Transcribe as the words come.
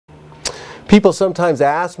People sometimes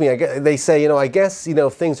ask me, they say, I guess,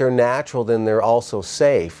 if things are natural, then they're also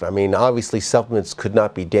safe. I mean, obviously supplements could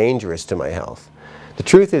not be dangerous to my health. The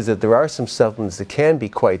truth is that there are some supplements that can be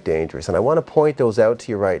quite dangerous, and I want to point those out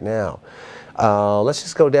to you right now. Let's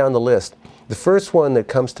just go down the list. The first one that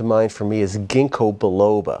comes to mind for me is ginkgo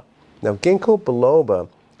biloba. Now, ginkgo biloba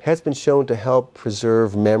has been shown to help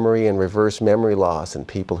preserve memory and reverse memory loss in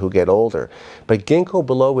people who get older. But ginkgo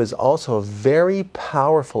biloba is also a very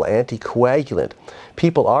powerful anticoagulant.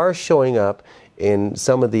 People are showing up in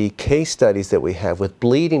some of the case studies that we have with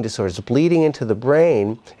bleeding disorders, bleeding into the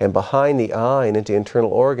brain and behind the eye and into internal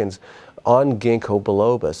organs on ginkgo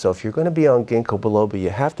biloba. So if you're going to be on ginkgo biloba,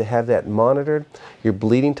 you have to have that monitored. Your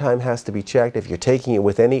bleeding time has to be checked. If you're taking it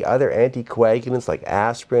with any other anticoagulants like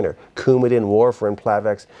aspirin or Coumadin, warfarin,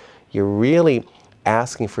 Plavix, you're really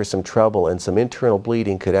asking for some trouble, and some internal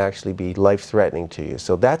bleeding could actually be life-threatening to you.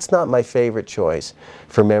 So that's not my favorite choice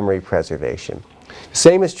for memory preservation.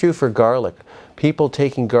 Same is true for garlic. People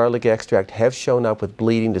taking garlic extract have shown up with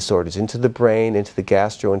bleeding disorders into the brain, into the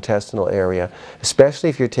gastrointestinal area, especially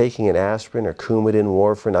if you're taking an aspirin or Coumadin,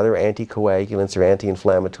 warfarin, other anticoagulants or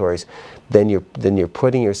anti-inflammatories, then you're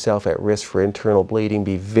putting yourself at risk for internal bleeding.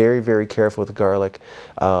 Be very, very careful with garlic.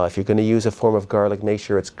 If you're going to use a form of garlic, make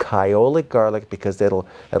sure it's kyolic garlic, because that'll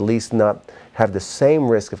at least not have the same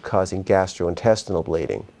risk of causing gastrointestinal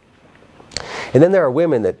bleeding. And then there are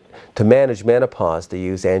women that, to manage menopause, they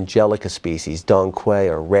use angelica species, dong quai,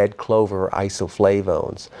 or red clover, or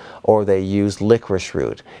isoflavones, or they use licorice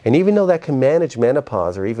root. And even though that can manage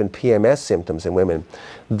menopause or even PMS symptoms in women,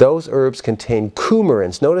 those herbs contain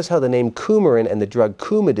coumarins. Notice how the name coumarin and the drug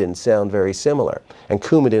Coumadin sound very similar. And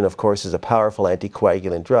Coumadin, of course, is a powerful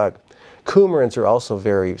anticoagulant drug. Coumarins are also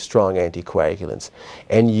very strong anticoagulants,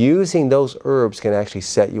 and using those herbs can actually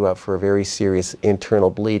set you up for a very serious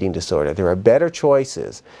internal bleeding disorder. There are better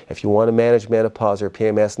choices. If you want to manage menopause or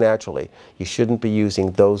PMS naturally, you shouldn't be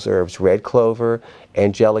using those herbs: red clover,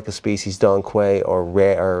 angelica species, dong quai,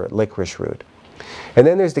 or licorice root. And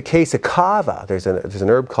then there's the case of kava. There's an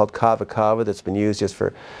herb called kava that's been used just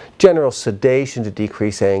for general sedation, to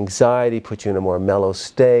decrease anxiety, put you in a more mellow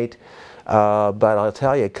state. But I'll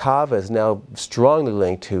tell you, kava is now strongly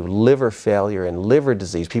linked to liver failure and liver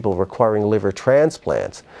disease, people requiring liver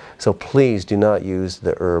transplants. So please do not use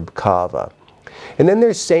the herb kava. And then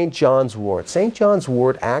there's St. John's wort. St. John's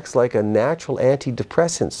wort acts like a natural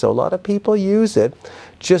antidepressant, so a lot of people use it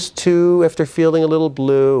just if they're feeling a little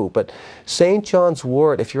blue. But St. John's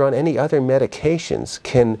wort, if you're on any other medications,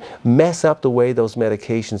 can mess up the way those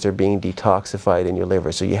medications are being detoxified in your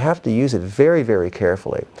liver. So you have to use it very, very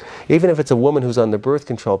carefully. Even if it's a woman who's on the birth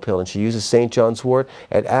control pill and she uses St. John's wort,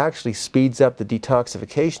 it actually speeds up the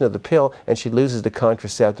detoxification of the pill and she loses the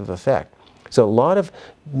contraceptive effect. So a lot of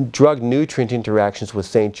drug-nutrient interactions with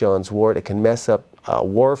St. John's wort. It can mess up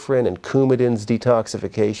warfarin and Coumadin's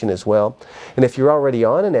detoxification as well. And if you're already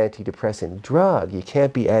on an antidepressant drug, you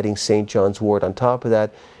can't be adding St. John's wort on top of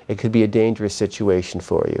that. It could be a dangerous situation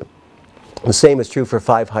for you. The same is true for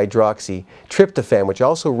 5-hydroxytryptophan, which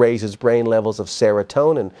also raises brain levels of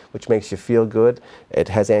serotonin, which makes you feel good. It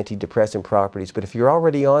has antidepressant properties. But if you're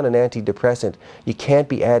already on an antidepressant, you can't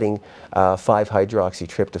be adding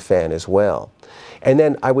 5-hydroxytryptophan as well. And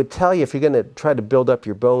then I would tell you, if you're going to try to build up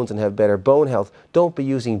your bones and have better bone health, don't be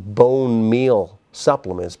using bone meal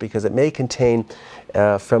supplements, because it may contain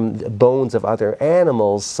from the bones of other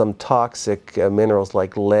animals some toxic minerals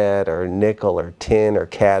like lead or nickel or tin or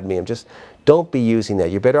cadmium. Just don't be using that.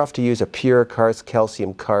 You're better off to use a pure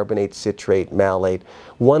calcium carbonate, citrate, malate.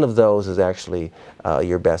 One of those is actually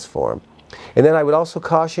your best form. And then I would also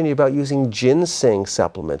caution you about using ginseng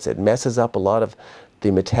supplements. It messes up a lot of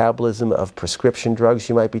the metabolism of prescription drugs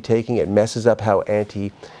you might be taking. It messes up how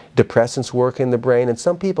antidepressants work in the brain, and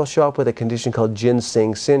some people show up with a condition called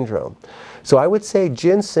ginseng syndrome. So I would say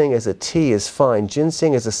ginseng as a tea is fine.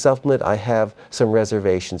 Ginseng as a supplement, I have some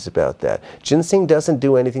reservations about that. Ginseng doesn't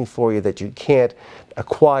do anything for you that you can't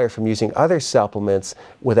acquire from using other supplements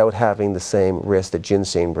without having the same risk that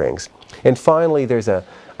ginseng brings. And finally, there's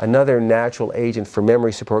another natural agent for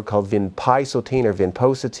memory support called vinpocetine or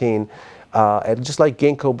vinpocetine. And just like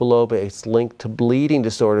ginkgo biloba, it's linked to bleeding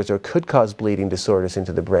disorders, or could cause bleeding disorders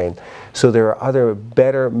into the brain. So there are other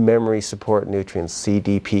better memory support nutrients: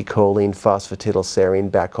 CDP, choline, phosphatidylserine,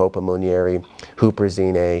 Bacopa monnieri,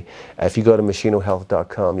 huperzine A. If you go to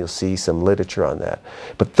meschinohealth.com, you'll see some literature on that.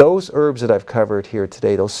 But those herbs that I've covered here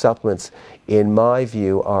today, those supplements, in my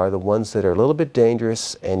view, are the ones that are a little bit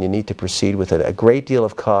dangerous, and you need to proceed with a great deal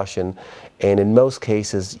of caution. And in most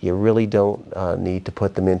cases, you really don't need to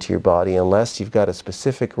put them into your body unless you've got a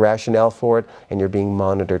specific rationale for it and you're being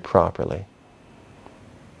monitored properly.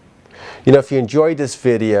 You know, if you enjoyed this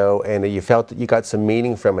video and you felt that you got some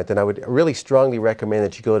meaning from it, then I would really strongly recommend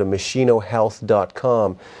that you go to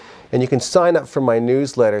meschinohealth.com and you can sign up for my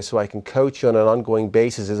newsletter so I can coach you on an ongoing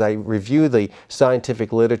basis. As I review the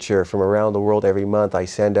scientific literature from around the world every month, I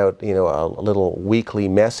send out, you know, a little weekly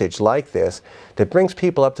message like this that brings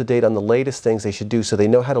people up to date on the latest things they should do so they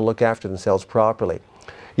know how to look after themselves properly.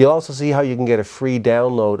 You'll also see how you can get a free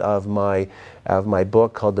download of my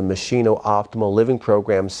book called the Meschino Optimal Living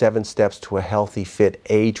Program, 7 Steps to a Healthy, Fit,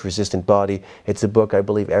 Age-Resistant Body. It's a book I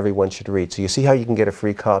believe everyone should read. So you see how you can get a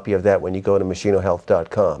free copy of that when you go to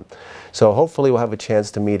meschinohealth.com. So hopefully we'll have a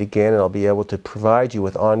chance to meet again, and I'll be able to provide you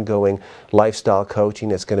with ongoing lifestyle coaching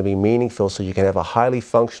that's going to be meaningful so you can have a highly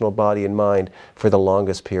functional body and mind for the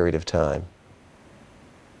longest period of time.